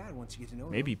aren't so bad once you get to know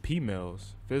Maybe them.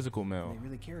 P-mails. Physical mail. They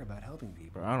really care about helping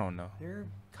people. Bro, I don't know. They're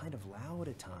kind of loud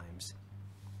at times,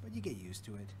 but you get used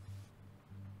to it.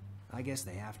 I guess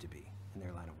they have to be in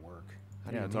their line of work.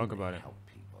 How do you Yeah, mean talk they about it. help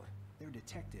people? They're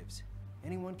detectives.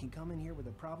 Anyone can come in here with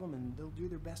a problem and they'll do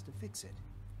their best to fix it.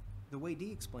 The way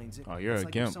Dee explains it, Oh, you're it's a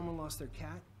like gimp. if someone lost their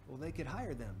cat, well, they could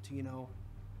hire them to, you know,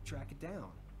 track it down.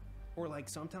 Or like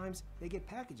sometimes they get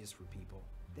packages for people.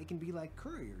 They can be like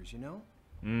couriers, you know?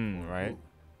 Right.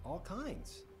 All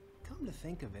kinds. Come to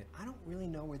think of it, I don't really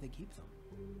know where they keep them.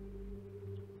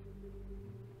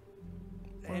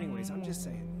 Anyways, I'm just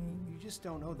saying, you just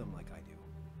don't know them like I do.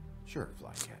 Sure,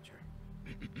 Flycatcher.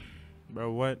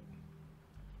 Bro, what?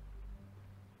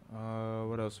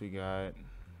 What else we got?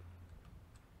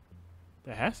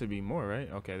 There has to be more, right?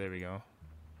 Okay, there we go.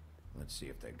 Let's see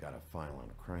if they've got a file on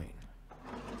Crane.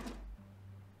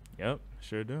 Yep,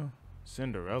 sure do.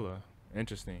 Cinderella.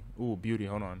 Interesting. Ooh, beauty.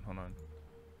 Hold on, hold on.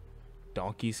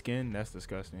 Donkey skin? That's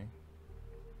disgusting.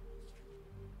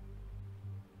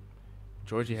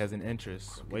 Georgie has an interest.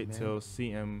 Crooked Wait man. till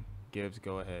CM gives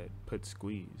go ahead. Put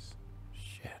squeeze.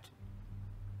 Shit.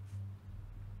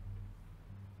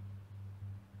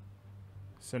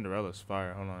 Cinderella's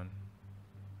fire. Hold on.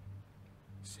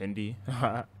 Cindy.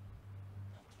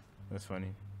 That's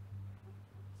funny.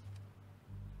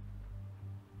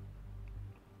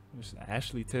 There's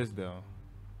Ashley Tisdale.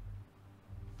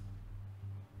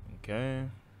 Okay.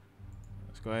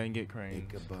 Let's go ahead and get Crane.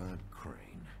 Ichabod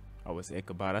Crane. Oh, it's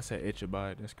Ichabod. I said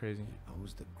Ichabod. That's crazy. He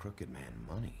owes the crooked man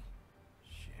money.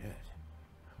 Shit.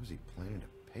 How's he planning to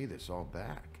pay this all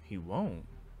back? He won't.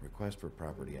 Request for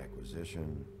property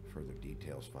acquisition. Further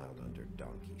details filed under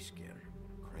Donkey Skin.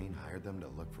 Crane hired them to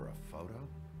look for a photo?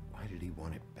 Why did he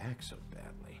want it back so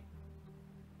badly?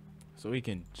 So he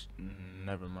can...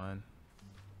 Never mind.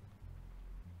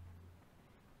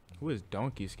 Who is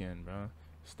Donkey Skin, bro?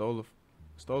 Stole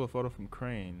a photo from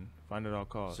Crane. Find it at all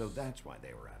costs. So that's why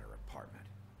they were at her apartment.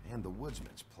 And the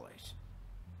woodsman's place.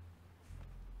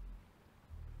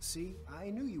 See,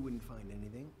 I knew you wouldn't find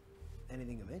anything.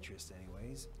 Anything of interest,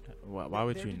 anyways. Why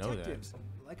would They're you know detectives, that?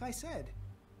 Like I said.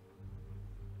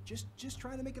 Just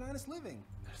trying to make an honest living.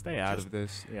 Stay out of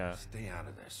this. Yeah. Stay out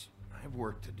of this. I have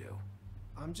work to do.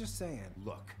 I'm just saying.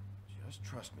 Look, just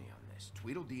trust me on this.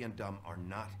 Tweedledee and Dum are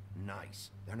not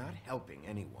nice. They're not helping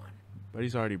anyone. But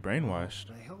he's already brainwashed.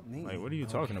 They helped me. Like, what are you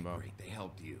talking about? Great, they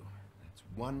helped you. That's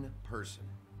one person.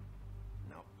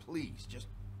 Now, please, just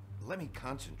let me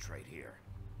concentrate here.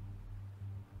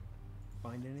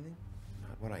 Find anything?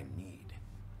 Not what I need.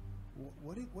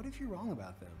 What if you're wrong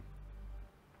about them?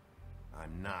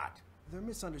 I'm not. They're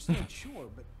misunderstood, sure,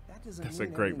 but that doesn't That's mean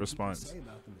a great everything response. people say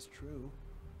about them is true.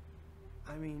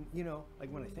 I mean, you know,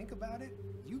 like when I think about it,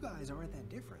 you guys aren't that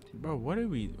different. Bro, what are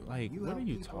we like? You What are help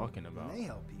you people, talking and about? They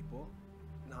help people.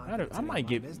 I might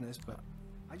get business, but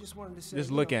I just wanted to say,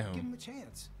 Just look at Give him. them a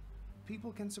chance.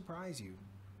 People can surprise you.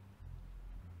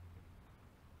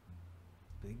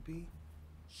 Bigby?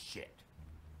 Shit.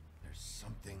 There's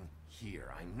something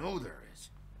here. I know there is.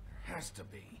 There has to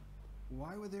be.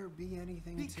 Why would there be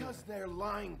anything Because they're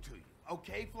lying to you,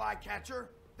 okay, Flycatcher?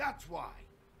 That's why.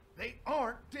 They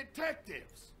aren't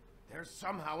detectives. They're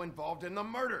somehow involved in the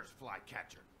murders,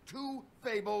 Flycatcher. 2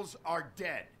 Fables are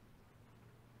dead.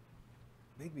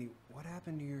 Bigby, what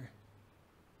happened to your...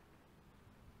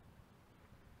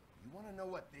 You want to know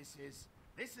what this is?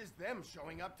 This is them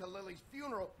showing up to Lily's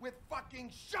funeral with fucking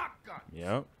shotguns.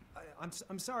 Yep.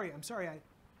 I'm sorry.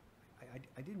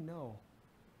 I didn't know.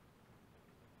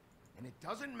 And it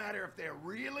doesn't matter if they're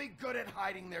really good at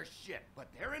hiding their shit, but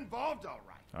they're involved all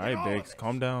right. All right, Biggs,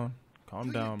 calm down.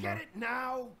 Calm down, Do bro. you get it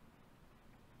now?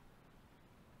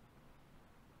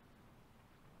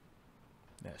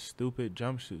 That stupid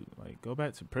jumpsuit. Like, go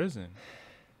back to prison.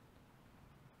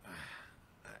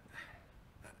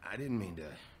 I didn't mean to.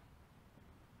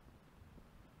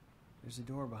 There's a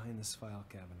door behind this file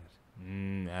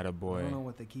cabinet. Attaboy. I don't know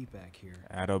what they keep back here.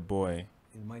 Attaboy.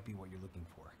 It might be what you're looking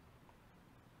for.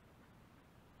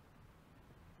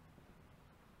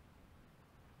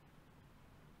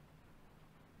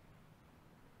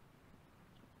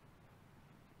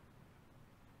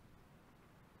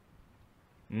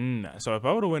 So if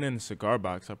I would have went in the cigar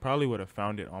box, I probably would have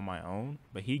found it on my own.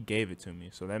 But he gave it to me,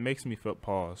 so that makes me feel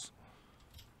pause.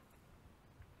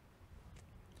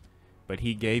 But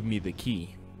he gave me the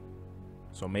key,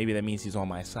 so maybe that means he's on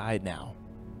my side now.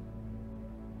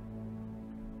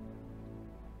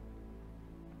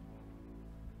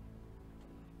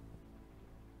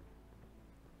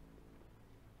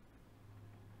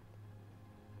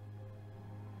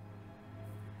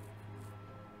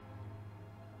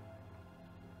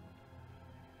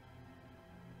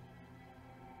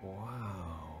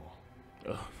 Wow.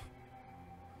 Ugh.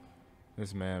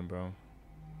 This man, bro.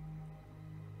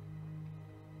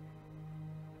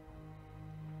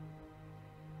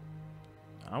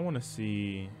 I want to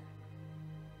see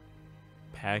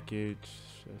package.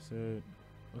 That's it.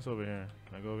 What's over here?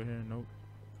 Can I go over here? Nope.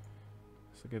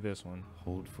 Let's look at this one.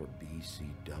 Hold for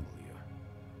BCW.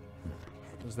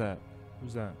 What's that?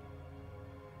 Who's that?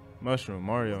 Mushroom,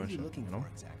 Mario, What are and you shit. looking You know? for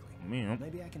exactly? Me, huh?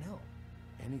 Maybe I can help.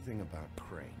 Anything about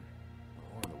Crane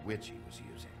or the witch he was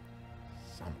using.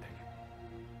 Something.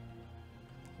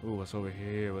 Ooh, what's over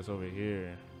here? What's over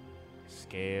here?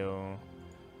 Scale.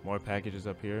 More packages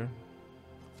up here.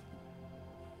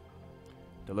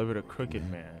 Deliver to Crooked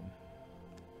Man.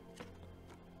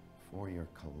 For your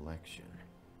collection.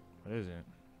 What is it?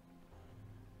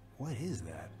 What is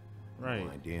that? Right.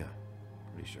 No idea.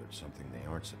 Pretty sure it's something they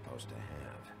aren't supposed to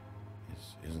have.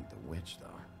 This isn't the witch, though.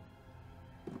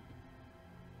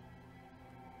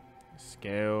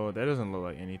 Scale. That doesn't look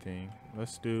like anything.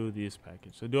 Let's do this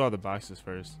package. So do all the boxes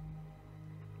first.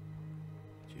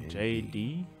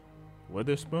 JD?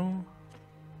 Witherspoon?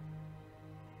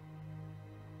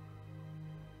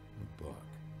 A book.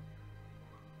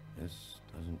 This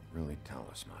doesn't really tell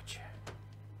us much.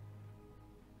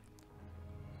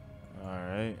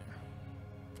 Alright.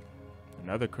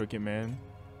 Another Crooked Man.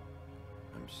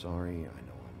 I'm sorry, I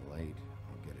know I'm late.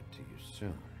 I'll get it to you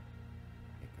soon.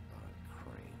 Ichabod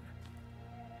Crane.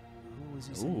 Who was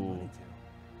he sending money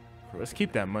to? Let's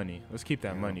keep that money. Let's keep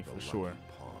that money for sure.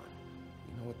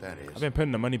 You know what that is? I've been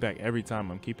putting the money back every time.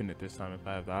 I'm keeping it this time if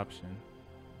I have the option.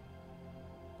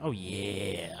 Oh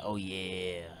yeah. Oh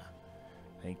yeah.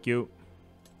 Thank you.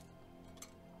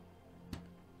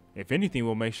 If anything,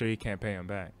 we'll make sure he can't pay him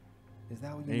back. Is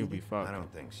that what you Then you'll needed? be fucked. I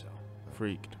don't think so.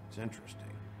 Freaked. It's interesting.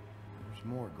 There's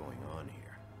more going on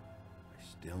here. I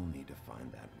still need to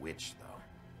find that witch, though.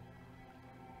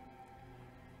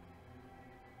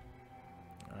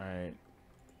 Alright.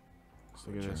 Let's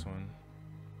look at this one.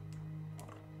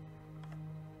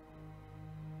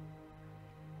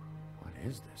 What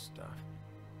is this stuff?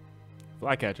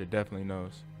 Flycatcher definitely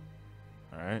knows.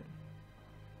 Alright.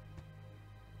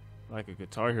 Like a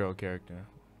Guitar Hero character.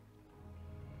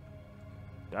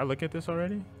 Did I look at this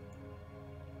already?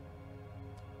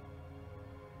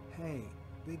 Hey,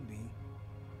 Bigby.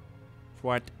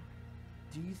 What?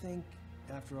 Do you think,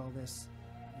 after all this,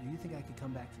 do you think I could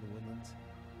come back to the Woodlands?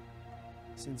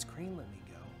 Since Crane let me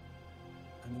go.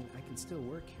 I mean, I can still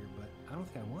work here, but I don't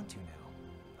think I want to now.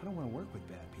 I don't want to work with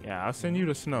bad people. Yeah, I'll send you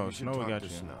to Snow. We should Snow talk got to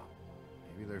you. Snow.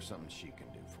 Maybe there's something she can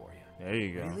do for you. There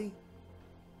you go. Really?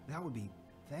 That would be...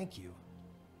 Thank you.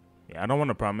 Yeah, I don't want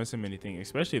to promise him anything,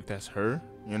 especially if that's her.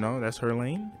 You know, that's her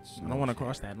lane. I don't want to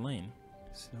cross that lane.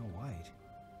 Snow White?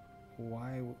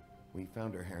 Why... We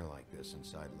found her hair like this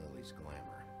inside Lily's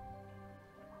glamour.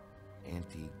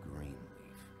 Auntie Greenleaf.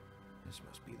 This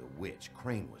must be the witch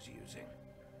Crane was using.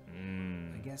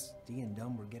 I guess Dee and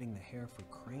Dumb were getting the hair for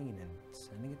Crane and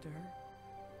sending it to her?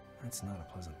 That's not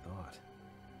a pleasant thought.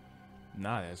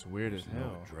 Nah, that's weird as There's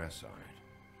hell. no address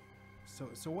on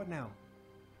it. So what now?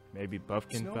 Maybe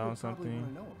Buffkin Snow found would probably something. want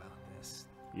to know about this.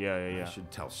 Yeah. I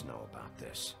should tell Snow about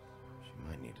this. She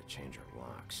might need to change her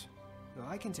locks. No,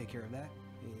 I can take care of that,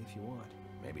 if you want.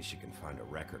 Maybe she can find a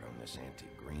record on this Auntie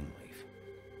Greenleaf.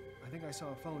 I think I saw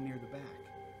a phone near the back.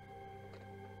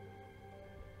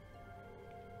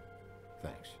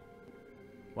 Thanks.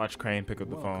 Watch Crane pick up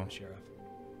the Welcome, phone. Sheriff.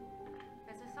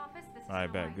 Business office, this is All right,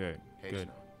 Snow bet. White. Good. Hey, Good.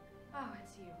 Snow. Oh,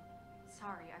 it's you.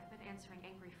 Sorry, I've been answering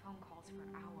angry phone calls for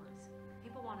hours.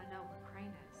 People want to know where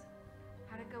Crane is.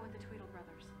 How'd it go with the Tweedle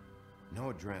brothers?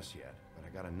 No address yet, but I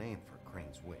got a name for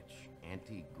Crane's witch.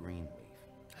 Auntie Greenleaf.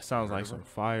 That sounds Heard like of some her?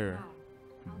 fire.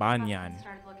 No. Banyan. I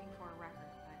started looking for a record,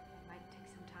 but it might take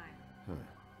some time. Huh.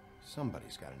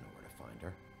 Somebody's got to know where to find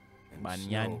her. And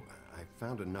Banyan. Snow, I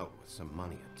found a note with some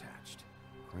money attached.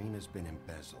 Crane has been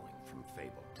embezzling from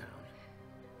Fabletown.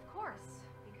 Of course,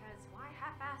 because why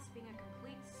half-ass being a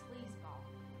complete sleazeball?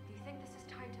 Do you think this is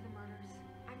tied to the murders?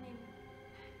 I mean,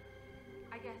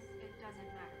 I guess it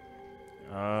doesn't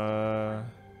matter.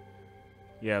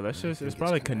 Yeah, let's I just, think it's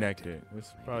probably connected. connected.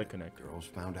 It's probably connected. Girls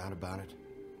found out about it?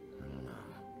 I don't know.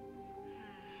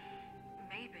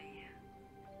 Maybe.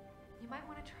 You might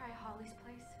want to try Holly's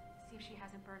place, see if she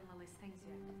hasn't burned Lily's things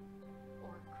yet.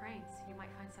 Or Crane's, you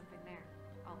might find something there.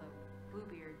 Although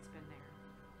Bluebeard's been there.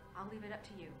 I'll leave it up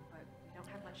to you, but we don't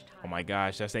have much time. Oh my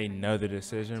gosh, that's another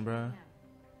decision, bro.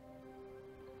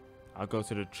 I'll go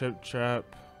to the Trip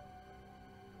Trap.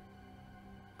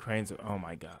 Crane's. Oh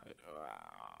my god.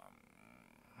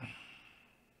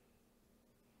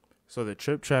 So the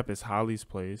Trip Trap is Holly's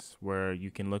place, where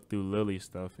you can look through Lily's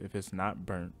stuff if it's not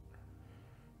burnt.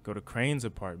 Go to Crane's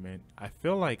apartment. I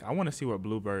feel like I want to see what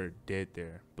Bluebird did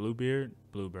there. Bluebeard?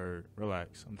 Bluebird.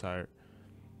 Relax. I'm tired.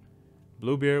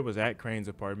 Bluebeard was at Crane's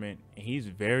apartment, and he's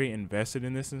very invested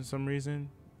in this in some reason.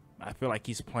 I feel like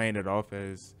he's playing it off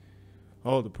as,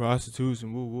 oh, the prostitutes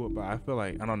and woo woo. But I feel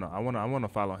like, I don't know. I want to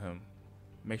follow him.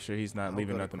 Make sure he's not I'll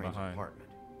leaving go to nothing Crane's behind. apartment,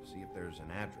 see if there's an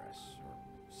address or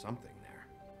something there.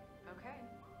 Okay.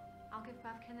 I'll give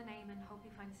Buffkin the name and hope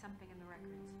he finds something in the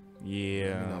records. Let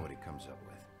Yeah. me know what he comes up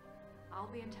with. I'll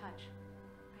be in touch.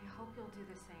 I hope you'll do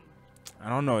the same. I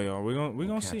don't know, y'all. We're gonna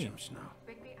We'll see. catch him, Snow.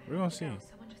 Bigby, I We're have gonna to see. go.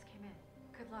 Someone just came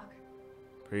in. Good luck.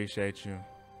 Appreciate you.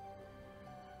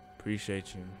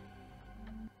 Appreciate you.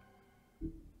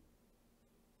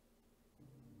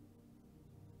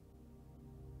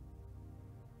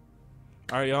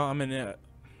 All right, y'all. I'm in there.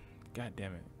 God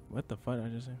damn it. What the fuck did I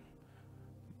just say?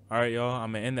 All right, y'all.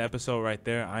 I'm going to end the episode right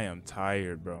there. I am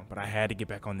tired, bro. But I had to get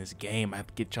back on this game. I have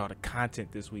to get y'all the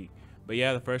content this week. But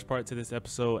yeah, the first part to this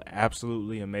episode,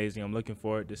 absolutely amazing. I'm looking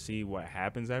forward to see what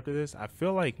happens after this. I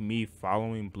feel like me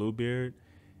following Bluebeard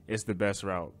is the best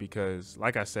route because,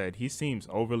 like I said, he seems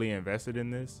overly invested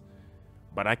in this.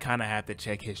 But I kind of have to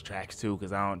check his tracks too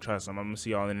because I don't trust him. I'm going to see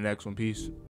y'all in the next one. Peace.